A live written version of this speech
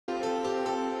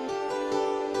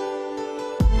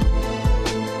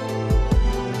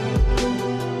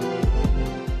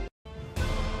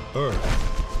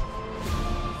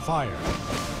fire,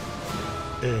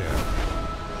 air,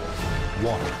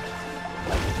 water.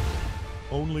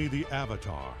 Only the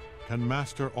Avatar can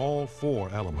master all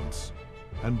 4 elements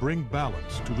and bring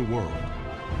balance to the world.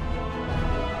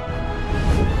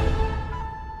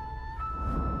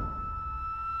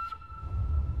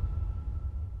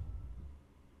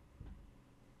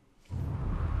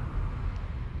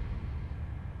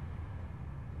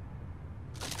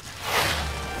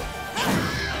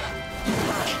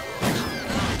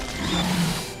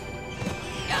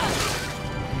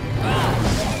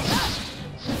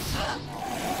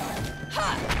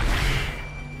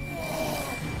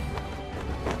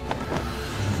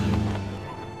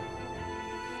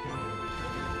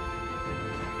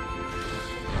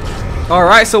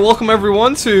 Alright, so welcome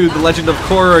everyone to the Legend of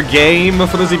Korra game.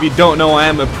 For those of you who don't know, I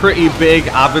am a pretty big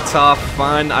Avatar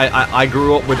fan. I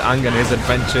grew up with Aang and his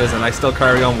adventures, and I still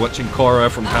carry on watching Korra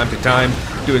from time to time,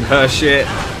 doing her shit.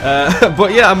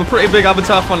 But yeah, I'm a pretty big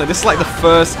Avatar fan, and this is like the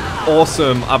first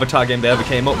awesome Avatar game they ever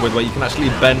came up with, where you can actually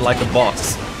bend like a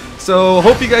boss. So,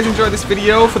 hope you guys enjoyed this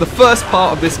video. For the first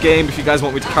part of this game, if you guys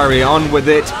want me to carry on with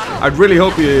it, I'd really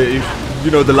hope you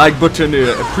know, the like button,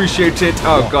 appreciate it.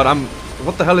 Oh god,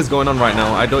 what the hell is going on right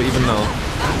now? I don't even know.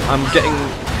 I'm getting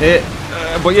hit.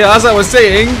 But yeah, as I was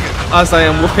saying, as I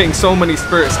am whooping so many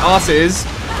spirits' asses,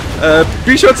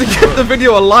 be sure to give the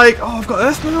video a like. Oh, I've got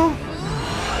Earth now.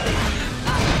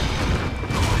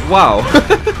 Wow.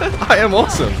 I am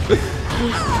awesome.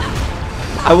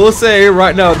 I will say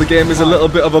right now the game is a little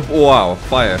bit of a... Wow,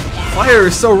 fire. Fire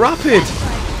is so rapid.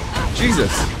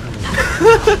 Jesus.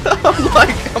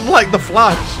 I'm like the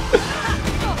Flash.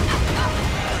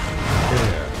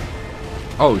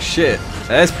 Oh shit,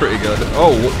 that's pretty good.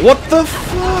 Oh, what the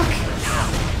fuck?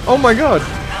 Oh my god.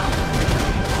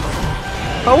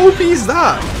 How OP is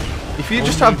that? If you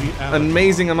just have an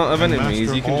amazing amount of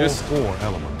enemies, you can just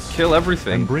kill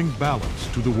everything. And bring balance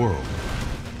to the world.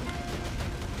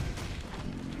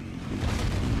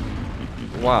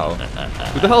 Wow.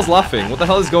 Who the hell's laughing? What the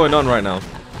hell is going on right now?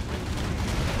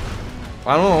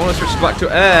 I don't know, I want to switch back to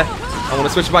air. I want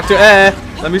to switch back to air.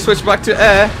 Let me switch back to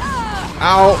air.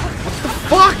 Ow. What the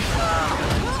fuck?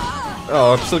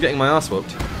 Oh, I'm still getting my ass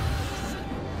whooped.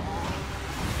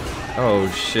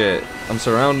 Oh shit. I'm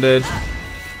surrounded.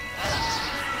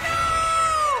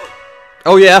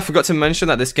 Oh yeah, I forgot to mention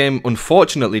that this game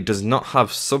unfortunately does not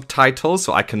have subtitles,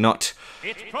 so I cannot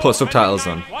put subtitles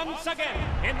on. Once again,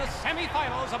 in the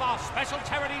semi-finals of our special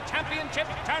charity championship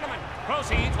tournament,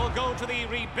 proceeds will go to the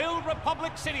Rebuild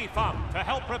Republic City Fund to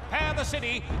help prepare the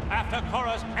city after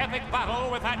Korra's epic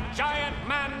battle with that giant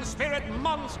man-spirit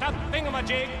monster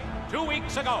thingamajig 2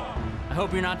 weeks ago. I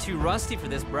hope you're not too rusty for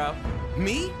this, bro.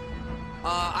 Me?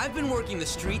 I've been working the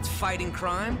streets fighting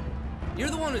crime. You're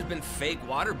the one who's been fake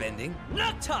waterbending.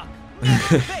 Nut tuck!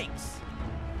 Never fakes!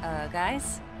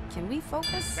 Guys, can we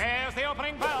focus? There's the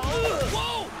opening bell.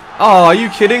 Whoa! Oh, are you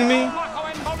kidding me?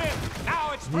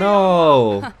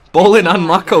 No! Bolin and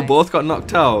Mako both got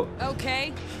knocked out.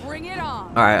 Okay, bring it on.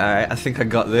 Alright, I think I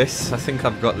got this. I think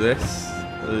I've got this.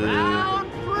 Round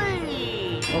 3!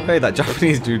 Oh hey, that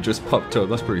Japanese dude just popped up.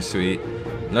 That's pretty sweet.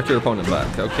 Knock your opponent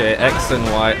back. Okay, X and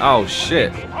Y. Oh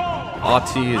shit.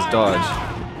 RT is dodge.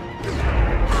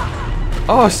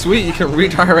 Oh sweet, you can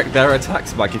redirect their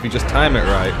attacks back if you just time it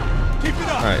right.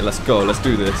 Alright, let's go. Let's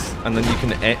do this. And then you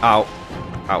can... Ow.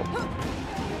 Ow.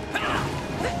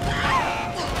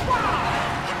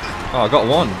 Oh, I got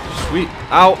one. Sweet.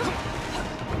 Ow.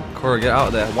 Korra, get out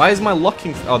of there. Why is my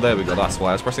locking... Oh, there we go. That's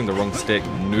why. I was pressing the wrong stick.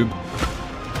 Noob.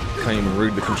 Can't even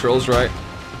read the controls right.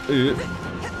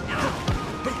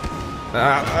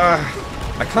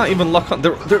 I can't even lock on.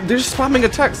 They're just spamming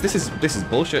attacks. This is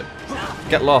bullshit.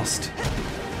 Get lost.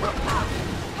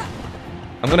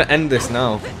 I'm gonna end this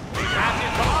now.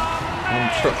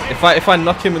 If I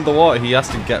knock him in the water, he has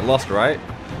to get lost, right?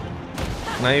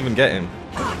 Can I even get him?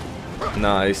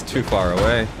 Nah, he's too far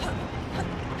away.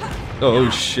 Oh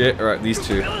shit! All right, these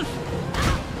two.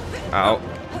 Ow!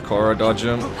 Korra, dodge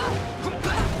him.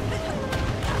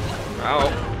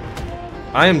 Ow!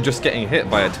 I am just getting hit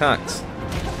by attacks.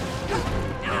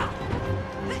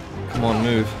 Come on,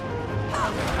 move.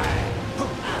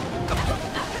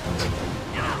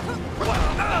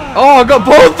 Oh, I got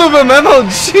both of them,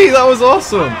 MLG! That was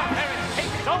awesome!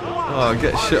 Oh,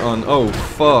 get shit on. Oh,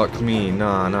 fuck me.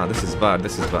 Nah, this is bad.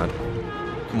 This is bad.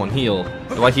 Come on, heal.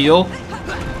 Do I heal?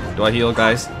 Do I heal,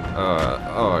 guys?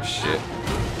 Oh, shit.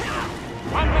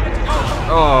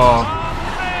 Oh.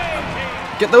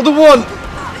 Get the other one!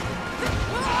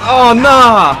 Oh,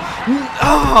 nah!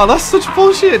 Ah, that's such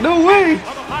bullshit. No way!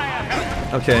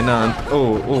 Okay, nah.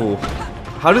 Oh.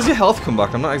 How does your health come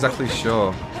back? I'm not exactly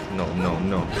sure.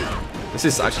 No. This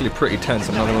is actually pretty tense,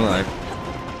 I'm not gonna lie.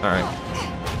 Alright.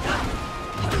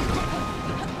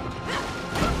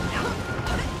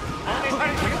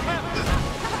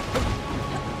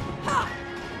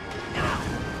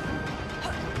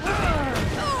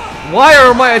 Why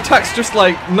are my attacks just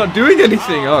like not doing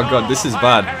anything? Oh god, this is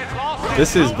bad.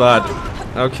 This is bad.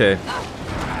 Okay.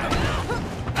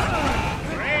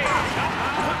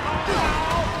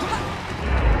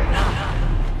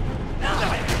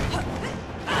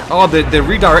 Oh, they're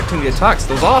redirecting the attacks.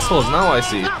 Those assholes now I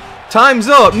see. Time's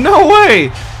up. No way.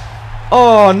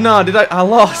 Oh no, I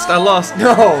lost.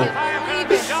 No.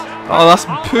 Oh, that's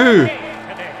poo.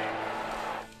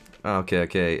 Okay.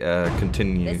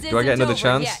 Continue. Do I get another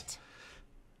chance?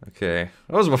 Okay.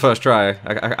 That was my first try.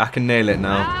 I can nail it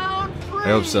now. I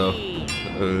hope so.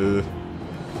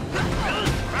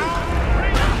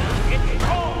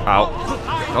 Ow.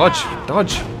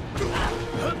 Dodge.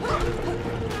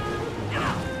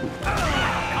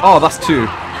 Oh, that's 2.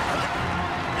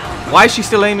 Why is she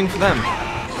still aiming for them?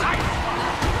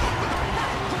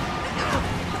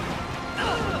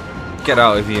 Get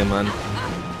out of here, man.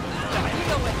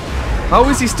 How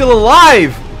is he still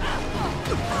alive?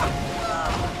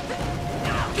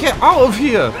 Get out of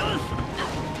here!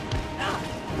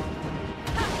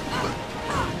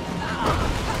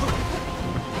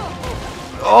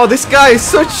 Oh, this guy is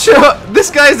such a... This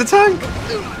guy is the tank!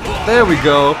 There we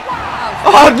go.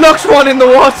 Oh, it knocked one in the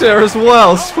water as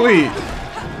well. Sweet.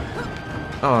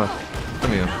 Oh,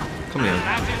 come here.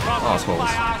 Assholes.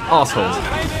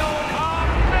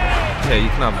 Yeah, you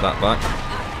can have that back.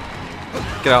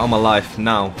 Get out of my life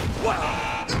now.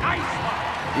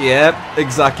 Yep,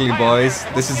 exactly, boys.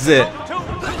 This is it.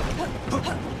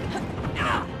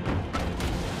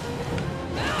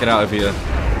 Get out of here.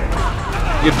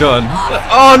 You're done.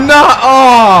 Oh no!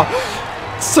 Oh,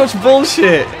 such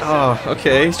bullshit. Oh,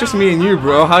 okay. It's just me and you,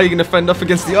 bro. How are you gonna fend off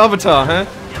against the Avatar, huh?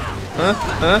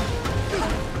 Huh?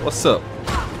 What's up?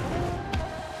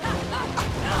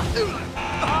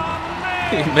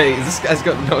 Hey, mate, this guy's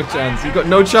got no chance. You've got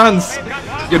no chance.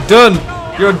 You're done.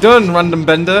 You're done, random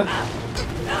bender.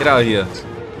 Get out of here.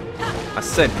 I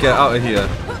said get out of here.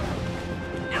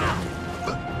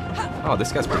 Oh,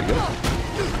 this guy's pretty good.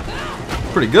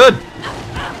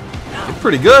 You're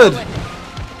pretty good.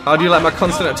 How do you like my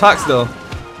constant attacks, though?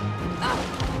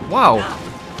 Wow.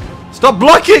 Stop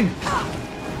blocking!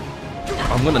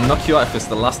 I'm gonna knock you out if it's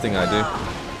the last thing I do.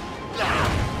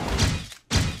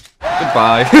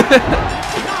 Goodbye.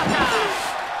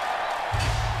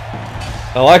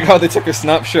 I like how they took a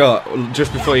snapshot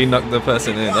just before you knocked the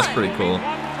person in. That's pretty cool.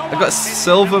 I got a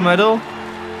silver medal.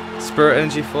 Spirit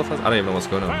energy 4,000. I don't even know what's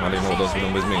going on. I don't even know what those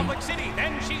numbers mean.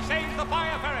 Then she saves the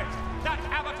fire ferrets. That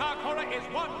Avatar Korra is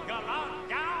one gallant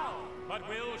gal. But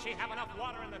will she have enough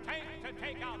water in the tank to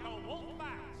take out the wolf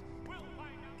bats? We'll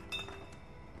find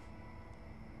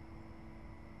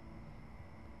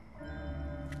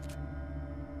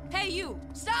out. Hey, you!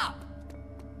 Stop!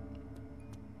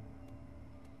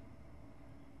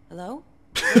 Hello?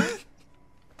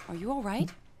 Are you all right?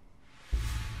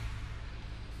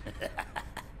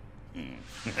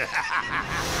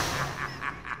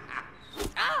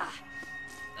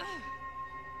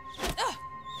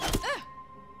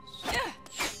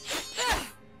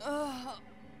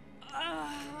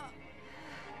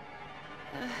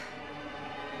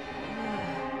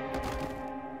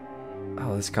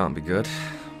 Oh, this can't be good.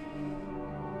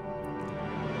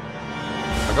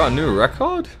 I got a new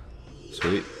record?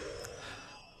 Sweet.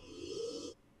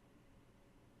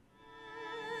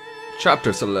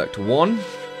 Chapter select 1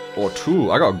 or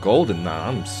 2. I got gold in that.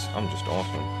 I'm just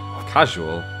awesome.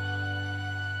 Casual.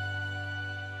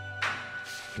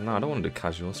 No, I don't want to do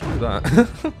casual. Screw that.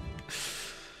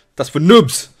 That's for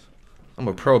noobs. I'm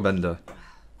a pro bender.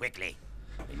 Quickly,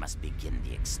 we must begin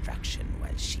the extraction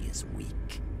while she is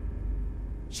weak.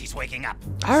 She's waking up.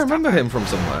 I remember him from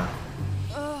somewhere.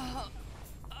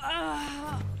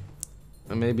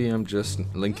 And maybe I'm just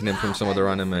linking him from some other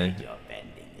anime. Your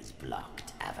bending is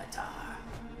blocked, Avatar.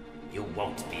 You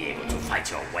won't be able to fight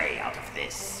your way out of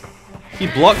this. He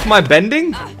blocked my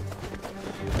bending?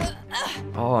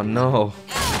 Oh no.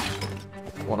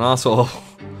 What an asshole.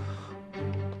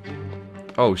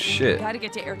 Oh shit. Gotta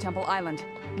get to Air Temple Island.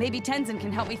 Maybe Tenzin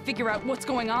can help me figure out what's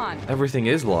going on. Everything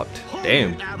is locked.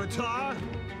 Damn.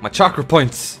 My chakra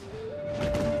points.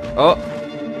 Oh.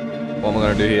 What am I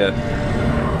gonna do here?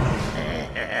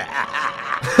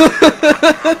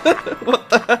 What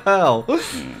the hell?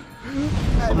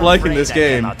 I'm liking this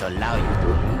game.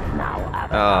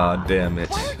 Ah, damn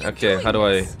it. Okay, how do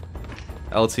I...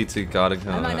 LT to guard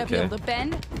account, I might not be okay. able to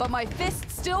bend, but my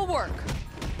fists still work.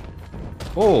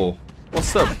 Oh,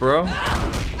 what's up, bro?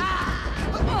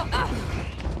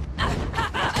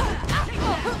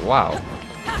 Wow.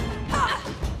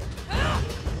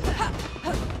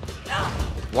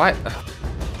 Why?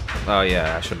 Oh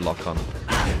yeah, I should lock on.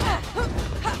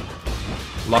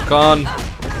 Lock on.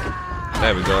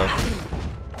 There we go.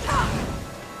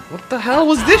 What the hell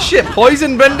was this shit?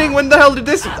 Poison bending? When the hell did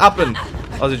this happen?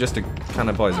 Or was it just a kind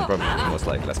of poison? Probably. Most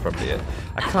likely. That's probably it.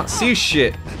 I can't see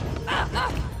shit.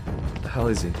 What the hell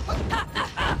is he?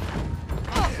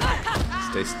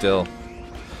 Stay still.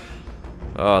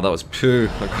 Oh, that was poo.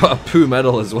 I got a poo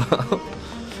medal as well.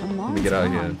 Let me get out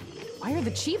of here. Why are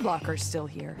the chi blockers still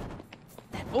here?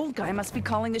 That old guy must be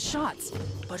calling the shots.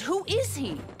 But who is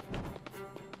he?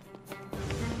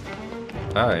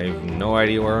 I have no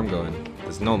idea where I'm going.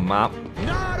 There's no map.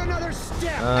 Not another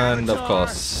step, And of Avatar.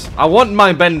 course, I want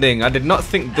my bending. I did not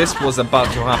think this was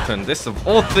about to happen. This, of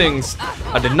all things,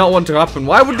 I did not want to happen.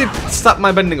 Why would they slap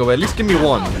my bending away? At least give me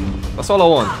one. That's all I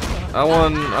want. I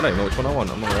don't even know which one I want.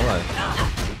 I'm not gonna lie.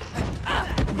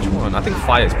 Which one? I think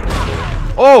fire's pretty cool.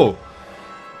 Oh!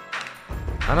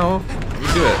 I know. You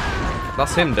do it.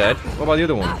 That's him dead. What about the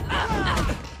other one?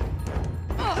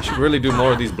 I should really do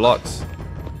more of these blocks.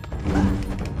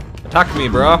 Attack me,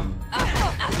 bro.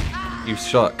 You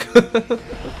suck.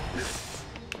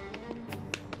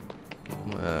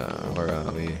 Where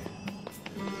are we?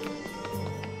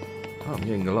 Oh, I'm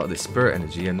getting a lot of this spirit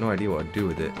energy. I have no idea what to do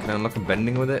with it. Can I unlock a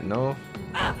bending with it? No.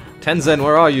 Tenzen,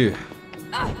 where are you?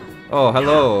 Oh,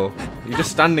 hello. You're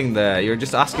just standing there. You're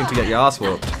just asking to get your ass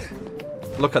whooped.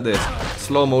 Look at this.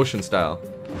 Slow motion style.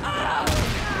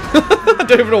 I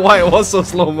don't even know why it was so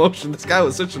slow motion. This guy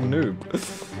was such a noob.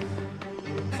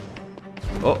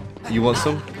 Oh, you want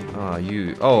some? Ah,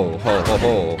 you. Oh, ho, ho,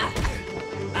 ho.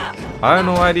 I have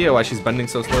no idea why she's bending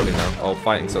so slowly now. Oh,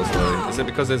 fighting so slowly. Is it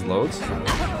because there's loads?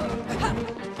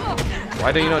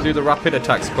 Why don't you not do the rapid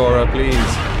attacks, Korra, please?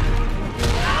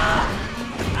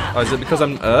 Oh, is it because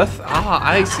I'm Earth? Ah,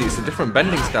 I see. It's a different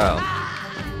bending style.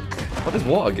 What does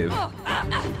water give?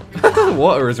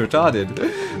 Water is retarded.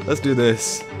 Let's do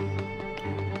this.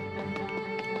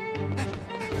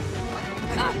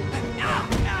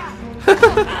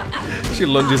 She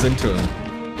lunges into him.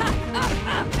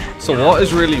 So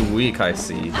water's really weak, I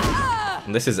see.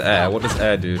 And this is air. What does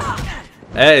air do?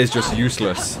 Air is just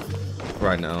useless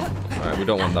right now. Alright, we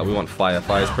don't want that. We want fire.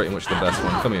 Fire's pretty much the best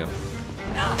one. Come here.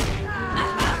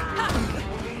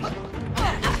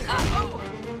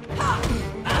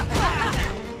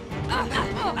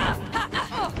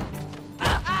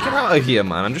 Get out of here,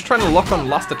 man. I'm just trying to lock on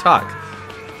last attack.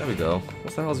 There we go.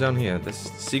 What the hell's down here?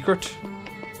 This secret?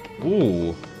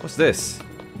 Ooh, what's this?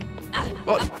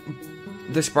 What?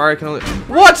 This bar can only.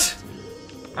 What?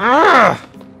 Ah!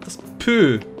 That's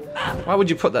poo. Why would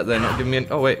you put that there? Not give me an.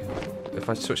 Oh wait. If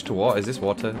I switch to water, is this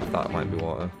water? That might be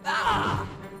water.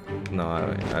 No,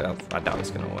 I doubt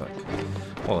it's gonna work.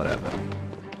 Well, whatever.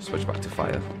 Switch back to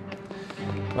fire.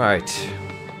 Alright.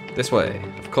 This way.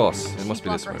 Of course. It must be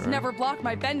this way, right? Never blocked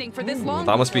my bending for this long.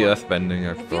 That must be before. earth bending,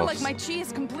 of I feel course. like my chi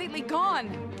is completely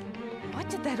gone. What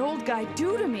did that old guy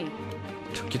do to me?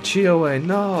 Took your chi away,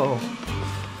 no!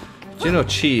 Do you know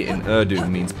chi in Urdu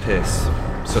means piss?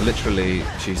 So literally,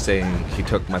 she's saying he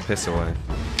took my piss away.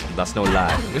 That's no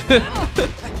lie.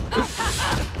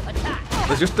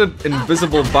 There's just an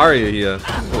invisible barrier here.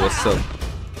 Oh, what's up?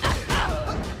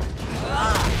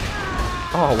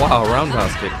 Oh wow,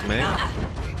 roundhouse kick, mate.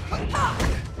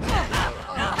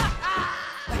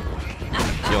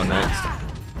 You're next.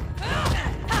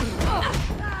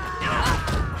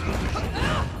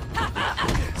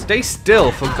 Stay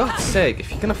still, for God's sake.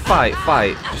 If you're gonna fight,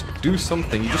 fight. Just do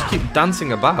something. You just keep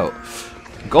dancing about.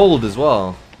 Gold as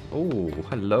well. Oh,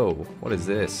 hello. What is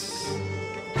this?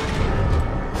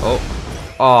 Oh.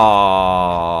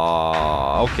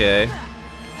 Aww. Okay. I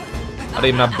don't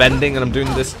even have bending and I'm doing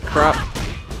this crap.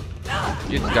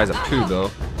 You guys are poo,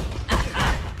 though.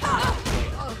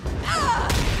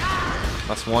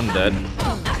 That's one dead.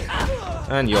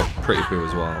 And you're pretty poo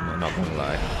as well, I'm not gonna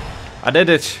lie. I did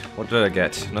it! What did I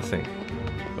get? Nothing.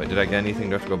 Wait, did I get anything?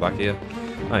 Do I have to go back here?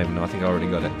 I don't even know, I think I already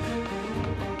got it.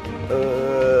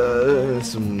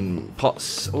 Some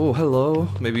pots. Oh, hello.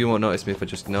 Maybe you won't notice me if I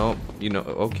just... No. You know...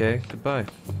 Okay, goodbye.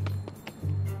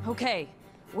 Okay,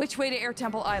 which way to Air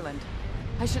Temple Island?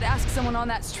 I should ask someone on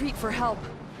that street for help.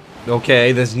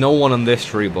 Okay, there's no one on this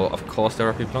street, but of course there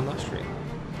are people on that street.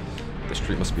 The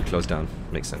street must be closed down.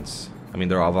 Makes sense. I mean,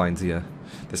 there are vines here.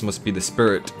 This must be the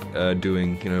spirit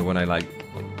doing, you know, when I like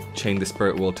chain the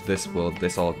spirit world to this world,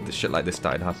 this shit like this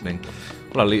started happening.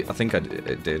 Well, I think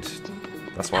it did.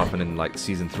 That's what happened in like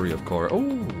season 3 of Korra. Oh,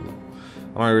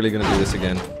 am I really gonna do this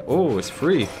again? Oh, it's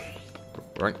free.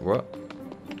 Right? What?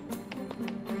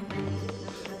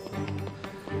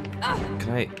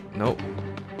 Can I? Nope.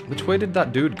 Which way did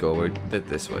that dude go?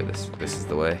 This way. This is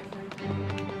the way.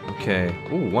 Okay.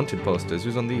 Ooh, wanted posters.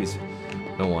 Who's on these?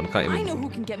 No one. Can't even I know who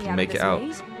can get me out make of it this out.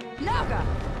 maze. Naga.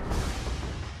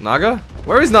 Naga?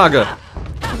 Where is Naga?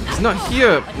 He's not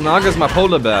here. Naga's my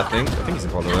polar bear, I think. I think he's a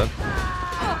polar bear.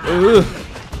 Ugh.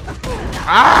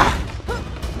 Ah!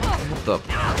 What the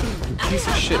piece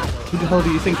of shit? Who the hell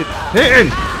do you think it's hitting?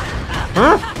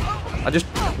 Huh? I just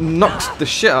knocked the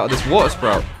shit out of this water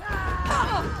sprout.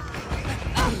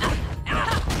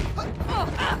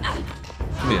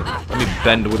 Come here. Let me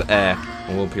bend with air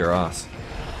and whoop your ass.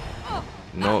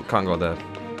 No, can't go there.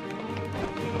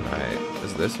 Alright,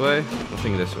 is it this way? I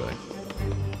think this way.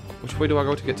 Which way do I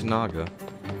go to get to Naga?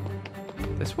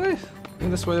 This way? I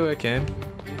think this way the way I came.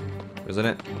 Isn't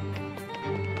it?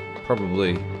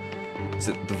 Probably. Is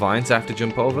it the vines I have to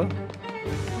jump over?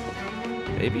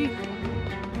 Maybe?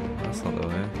 That's not the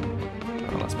way.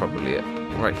 Oh, that's probably it.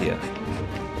 Right here.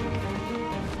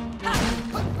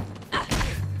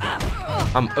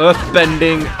 I'm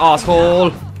earthbending,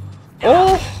 asshole!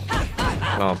 Oh!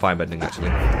 No, I'm fine bending actually.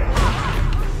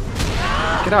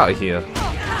 Get out of here.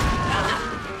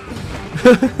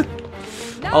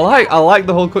 I like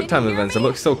the whole quick time events. It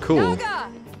looks so cool.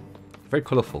 Very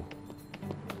colourful.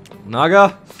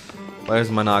 Naga? Where's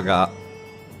my Naga?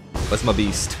 Where's my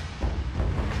beast?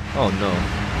 Oh no.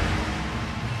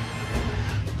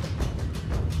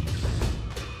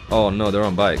 Oh no, they're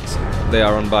on bikes. They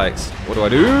are on bikes. What do I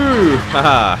do?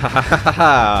 Haha,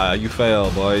 ha! You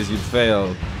fail, boys. You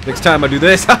fail. Next time I do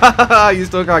this, you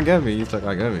still can't get me. You still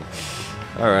can't get me.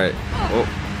 Alright. Oh.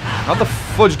 How the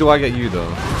fudge do I get you,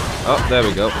 though? Oh, there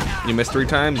we go. You miss 3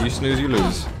 times, you snooze, you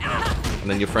lose. And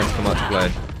then your friends come out to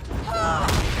play.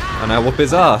 And I whoop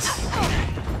his ass.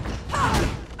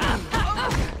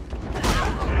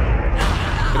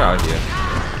 Get out of here.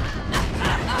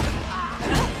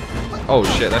 Oh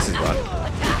shit, this is bad.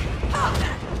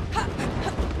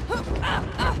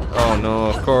 Oh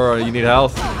no, Korra, you need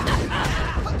health.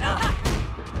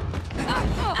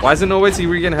 Why is there no way to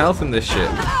regain health in this shit?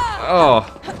 Oh.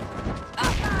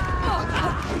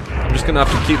 I'm just gonna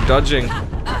have to keep dodging.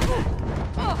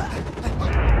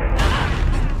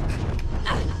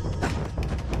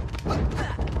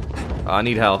 Oh, I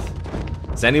need health.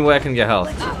 Is there any way I can get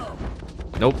health?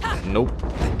 Nope, nope,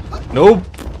 nope.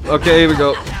 Okay, here we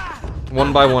go.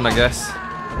 1 by 1, I guess.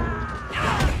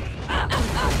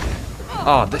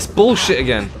 Oh, this bullshit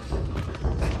again.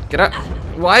 Get out.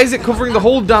 Why is it covering the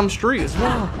whole damn street as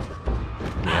well?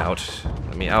 Let me out.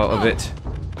 Let me out of it.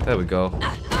 There we go.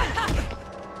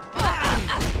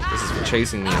 This is for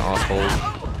chasing me, asshole.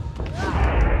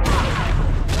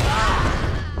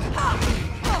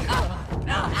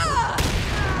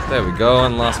 There we go,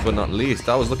 and last but not least,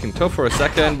 that was looking tough for a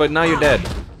second, but now you're dead.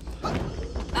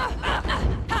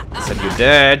 I said you're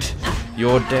dead.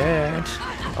 You're dead.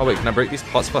 Oh wait, can I break these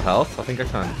pots for health? I think I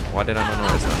can. Why did I not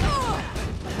notice that?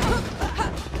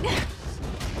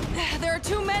 There are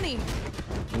too many.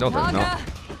 No, they're Naga, not.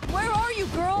 where are you,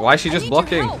 girl? Why is she I just need your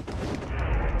blocking? help.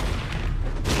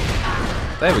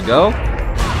 There we go.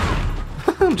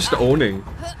 I'm just owning.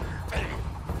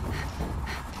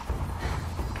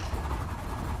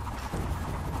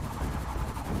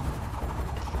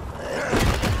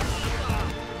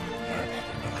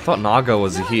 I thought Naga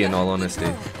was a he in all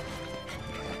honesty.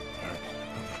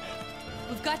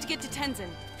 We've got to get to Tenzin.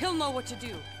 He'll know what to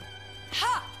do.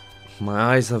 Ha! My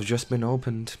eyes have just been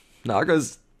opened.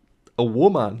 Naga's a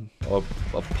woman. Or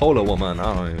a polar woman.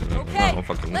 I don't even know. I don't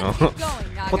fucking know. Let's keep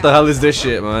going, Naga. What the hell is this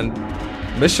shit, man?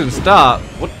 Mission start.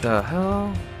 What the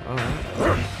hell?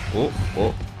 Alright. Oh,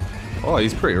 oh. Oh,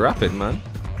 he's pretty rapid, man.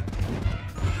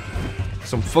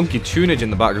 Some funky tunage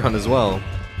in the background as well.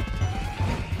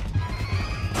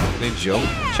 They jump.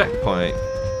 Checkpoint.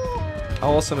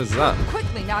 How awesome is that?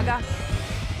 Quickly, Naga.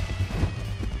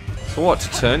 So what, to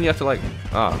turn you have to like...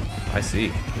 Ah, I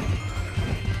see.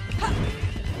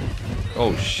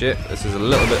 Oh shit, this is a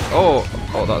little bit... Oh,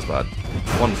 oh that's bad.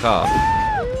 1 car.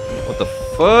 What the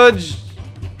fudge?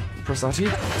 Prasati?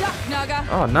 Duck, Naga.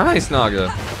 Oh, nice,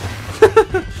 Naga.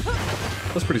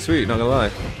 That's pretty sweet, not gonna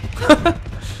lie.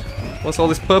 What's all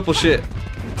this purple shit?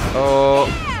 Oh,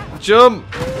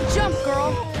 jump! Jump,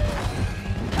 girl.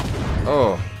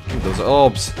 Oh, those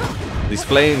orbs. These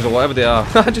flames or whatever they are.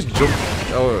 Just jump.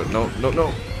 Oh, no, no,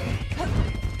 no.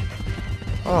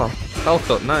 Oh,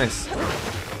 health up, nice.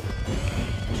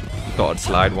 Thought I'd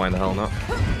slide, why the hell not?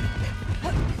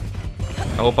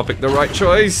 I hope I picked the right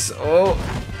choice. Oh,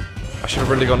 I should have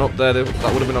really gone up there.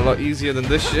 That would have been a lot easier than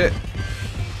this shit.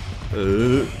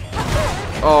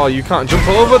 Oh, you can't jump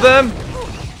over them?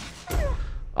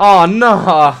 Oh,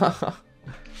 no.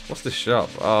 What's the shop?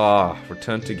 Ah,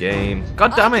 return to game.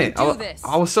 God damn it!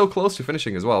 I was so close to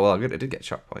finishing as well. Well, I did get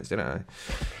shop points, didn't I?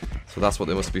 So that's what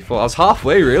they must be for. I was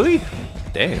halfway, really?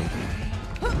 Damn.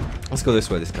 Let's go this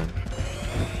way this time.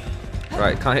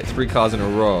 Right, can't hit 3 cars in a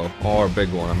row. Or a big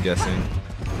one, I'm guessing.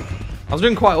 I was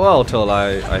doing quite well till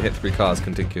I hit 3 cars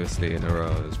contiguously in a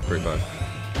row. It was pretty bad.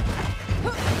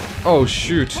 Oh,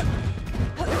 shoot.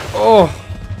 Oh!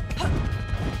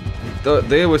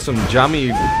 There were some jammy,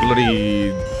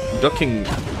 bloody ducking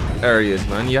areas,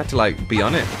 man. You had to, like, be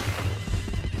on it.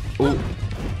 Oh.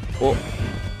 Oh.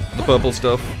 The purple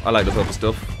stuff. I like the purple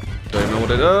stuff. Don't even know what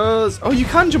it does. Oh, you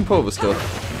can jump over stuff.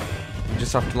 You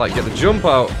just have to, like, get the jump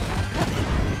out.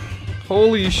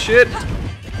 Holy shit.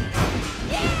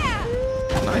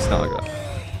 Nice Naga.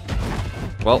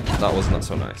 Well, that was not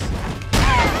so nice.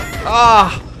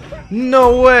 Ah!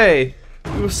 No way!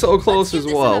 We were so close as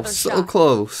well. So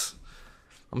close.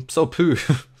 I'm so poo.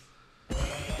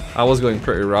 I was going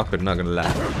pretty rapid, not gonna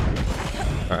lie.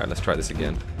 Alright, let's try this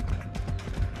again.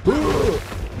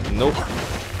 Nope.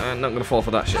 I'm not gonna fall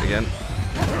for that shit again.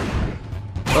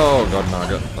 Oh god,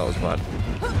 Naga. That was bad.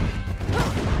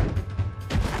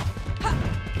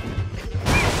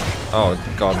 Oh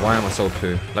god, why am I so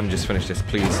poo? Let me just finish this,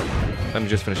 please. Let me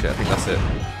just finish it. I think that's it.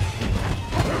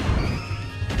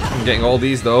 I'm getting all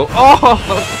these though. Oh,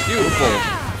 that's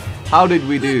beautiful. How did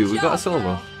we do? We got a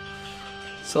silver.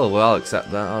 Silver, I'll accept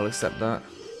that. I'll accept that.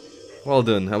 Well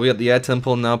done. Are we at the air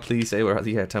temple now? Please say we're at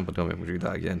the air temple. Don't make me do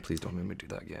that again. Please don't make me do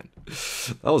that again.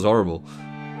 That was horrible.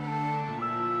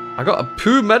 I got a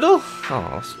poo medal?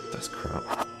 Oh, that's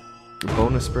crap.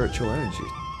 Bonus spiritual energy.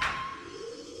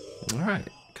 Alright.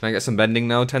 Can I get some bending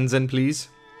now, Tenzin, please?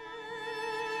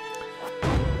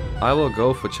 I will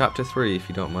go for chapter 3 if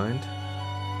you don't mind.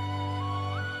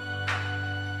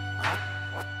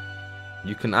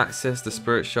 You can access the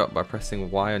spirit shop by pressing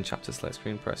Y on chapter select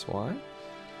screen. Press Y.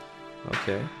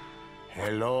 Okay.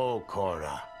 Hello,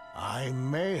 Korra. I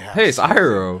may have hey, it's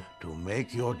Iroh. to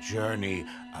make your journey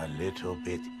a little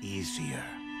bit easier.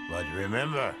 But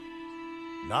remember,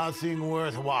 nothing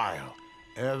worthwhile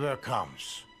ever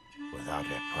comes without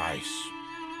a price.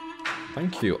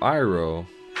 Thank you, Iroh.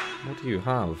 What do you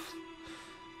have?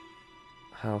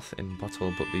 Health in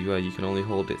bottle, but beware, you can only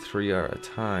hold it 3 at a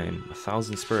time.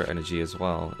 1,000 spirit energy as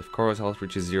well. If Korra's health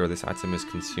reaches 0, this item is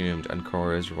consumed and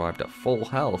Korra is revived at full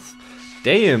health.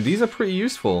 Damn, these are pretty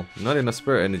useful. Not enough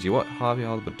spirit energy. What? Half your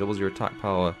health but doubles your attack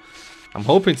power. I'm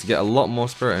hoping to get a lot more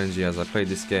spirit energy as I play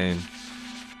this game.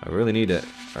 I really need it.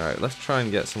 Alright, let's try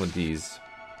and get some of these.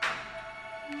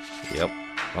 Yep,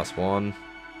 that's one.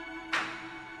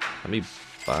 Let me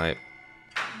buy.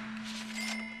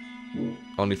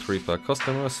 Only 3 per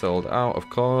customer, sold out, of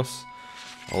course.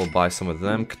 I will buy some of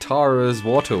them. Katara's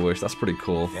Water Wish, that's pretty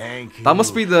cool. That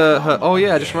must be her. Oh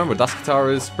yeah, I just remembered. That's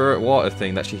Katara's Spirit Water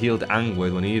thing that she healed Aang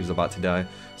with when he was about to die.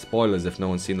 Spoilers if no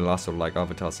one's seen the last of like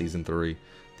Avatar Season 3,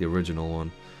 the original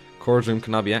one. Korra's room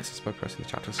can now be accessed by pressing the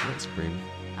chapter select screen.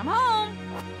 I'm home.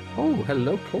 Oh,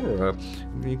 hello, Korra.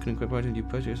 You can equip items you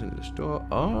purchase in the store.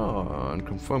 Oh, and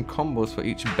confirm combos for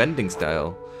each bending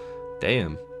style.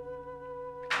 Damn.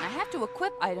 I have to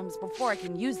equip items before I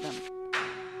can use them.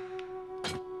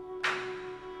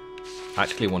 I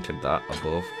actually wanted that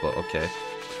above, but okay.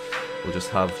 We'll just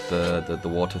have the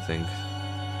water thing.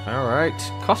 Alright,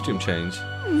 costume change.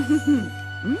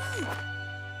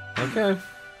 Okay,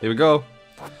 here we go.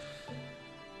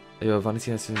 Yo,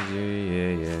 vanity essence,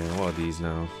 yeah. What are these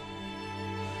now?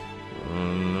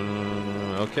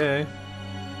 Okay.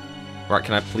 Right,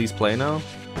 can I please play now?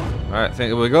 Alright,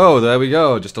 here we go, there we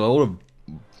go. Just a load of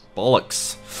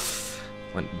bollocks.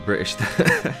 Went British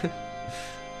there.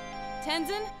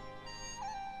 Tenzin?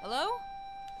 Hello?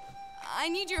 I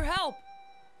need your help.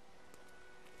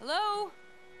 Hello?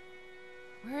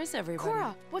 Where is everybody?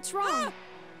 Korra, what's wrong?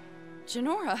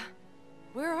 Jinora,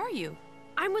 where are you?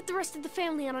 I'm with the rest of the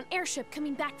family on an airship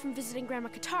coming back from visiting Grandma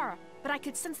Katara, but I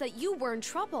could sense that you were in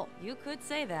trouble. You could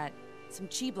say that. Some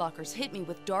chi blockers hit me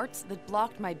with darts that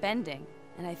blocked my bending,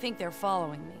 and I think they're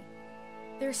following me.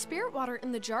 There's spirit water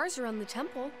in the jars around the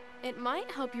temple. It might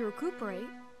help you recuperate.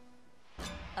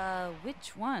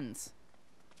 Which ones?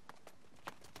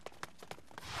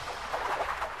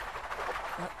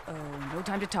 Uh-oh, no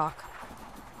time to talk.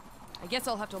 I guess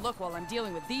I'll have to look while I'm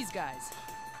dealing with these guys.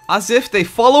 As if they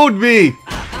followed me!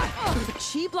 The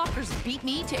chi blockers beat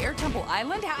me to Air Temple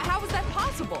Island? How is that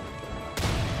possible?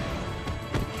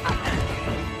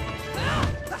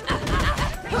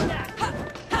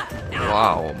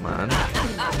 Wow, man.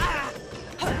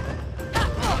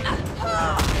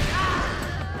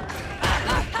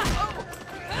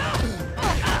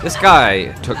 This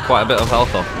guy took quite a bit of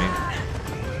health off me.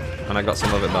 And I got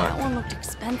some of it back. That one looked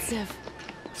expensive.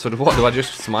 So what, do I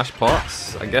just smash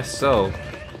pots? I guess so.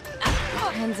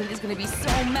 Tenzin is gonna be so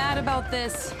mad about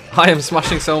this. I am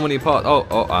smashing so many pots.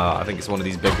 I think it's one of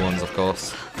these big ones, of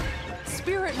course.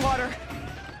 Spirit water.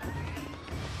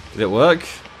 Did it work?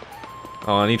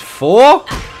 Oh, I need 4?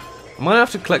 I might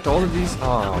have to collect all of these.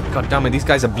 Oh, god damn it, these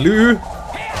guys are blue.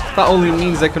 That only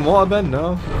means they can waterbend?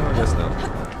 No? I guess not.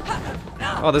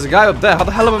 Oh, there's a guy up there. How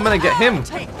the hell am I meant to get him?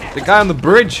 The guy on the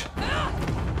bridge.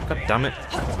 God damn it.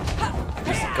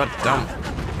 God damn.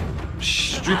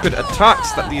 Stupid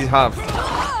attacks that these have.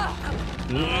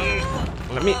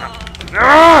 Let me...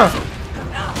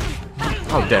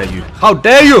 How dare you? How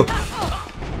dare you?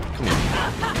 Come here.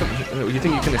 Come here. You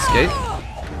think you can escape?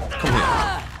 Come here.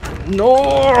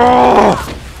 No!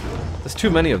 There's too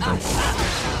many of them.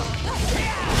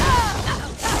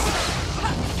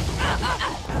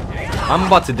 I'm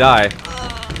about to die.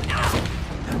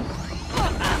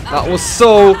 That was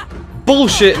so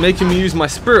bullshit making me use my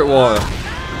spirit water.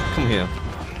 Come here.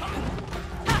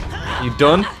 You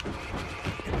done?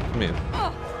 Come here.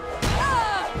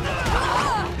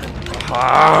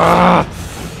 Ah!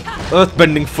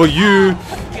 Earthbending for you!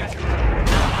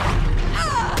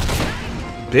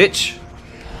 Bitch!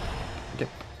 Get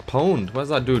pwned. Where's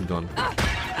that dude gone?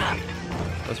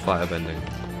 That's firebending.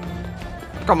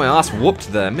 Got my ass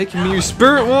whooped there, making me use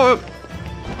spirit water!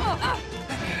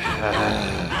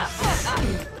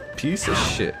 Piece of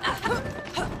shit.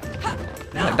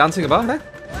 Yeah, dancing about, eh?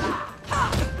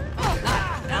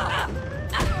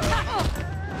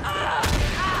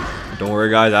 Don't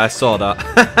worry guys, I saw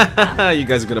that. You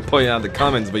guys are gonna point out in the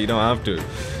comments, but you don't have to.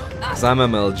 Because I'm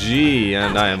MLG,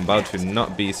 and I am about to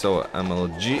not be so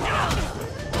MLG.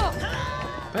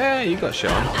 Hey, you got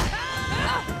shot.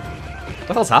 What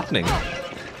the hell's happening?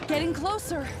 Getting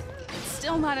closer.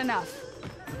 Still not enough.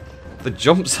 The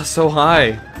jumps are so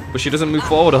high, but she doesn't move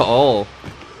forward at all.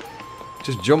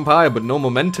 Just jump high, but no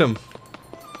momentum.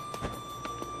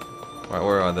 Right,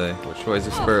 where are they? Which way is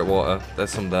the spirit water?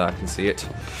 There's some there, I can see it.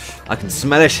 I can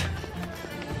smell it.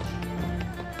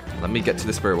 Let me get to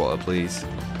the spirit water, please.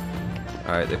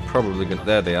 Alright, they're probably gonna...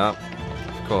 There they are.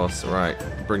 Of course, right.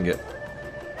 Bring it.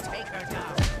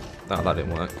 Oh, that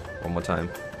didn't work. One more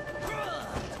time.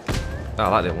 Oh,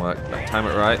 that didn't work. Time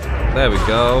it right. There we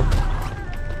go.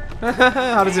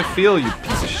 How does it feel, you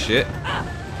piece of shit?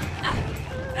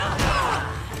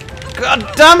 God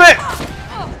damn it!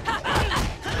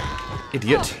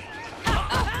 Idiot.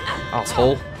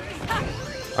 Asshole.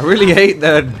 I really hate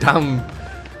their damn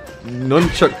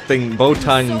nunchuck thing, bow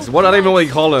ties. What, I don't even know what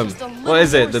you call them. What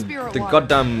is it? The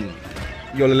goddamn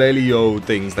yolalelio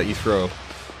things that you throw.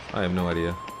 I have no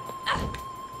idea.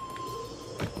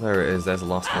 There it is. There's the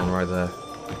last one right there.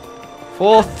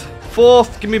 Fourth!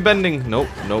 Give me bending! Nope,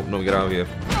 no, get out of here.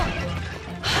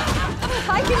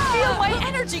 I can feel my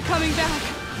energy coming back!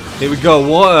 Here we go,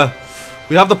 water!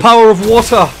 We have the power of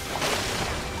water!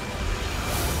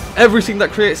 Everything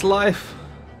that creates life!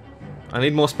 I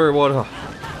need more spirit water.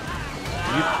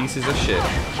 You pieces of shit.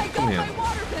 Come here.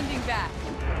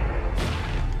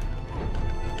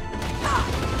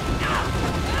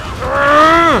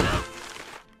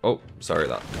 Oh, sorry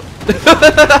that.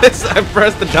 I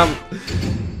pressed the jump.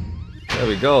 There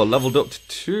we go, leveled up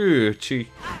to 2.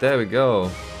 There we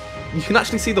go. You can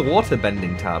actually see the water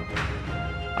bending tab.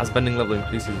 As bending level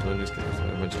increases, learners can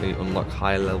eventually unlock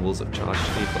higher levels of charge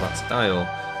chi for that style.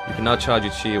 You can now charge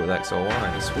your chi with X or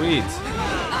Y. Sweet.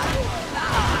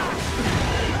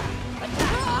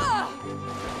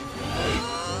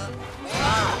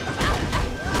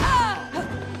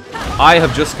 I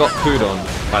have just got pooed on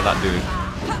by that dude.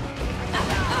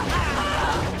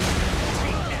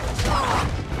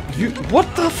 What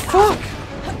the fuck?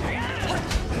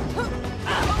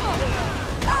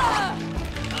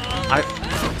 I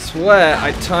swear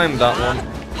I timed that one.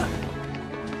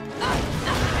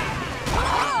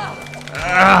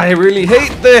 I really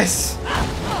hate this!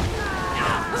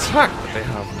 Attack that they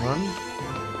have, man.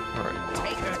 Alright.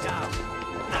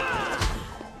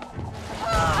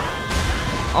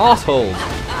 Arsehole!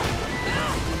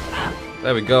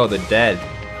 There we go, they're dead.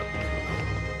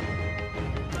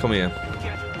 Come here.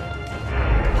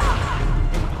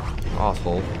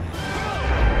 Arsehole.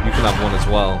 You can have one as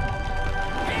well.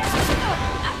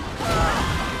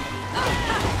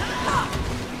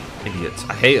 Idiots.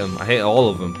 I hate them. I hate all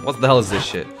of them. What the hell is this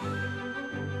shit?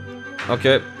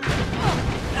 Okay.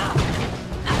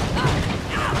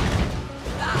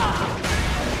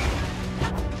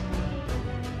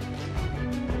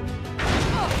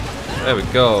 There we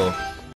go.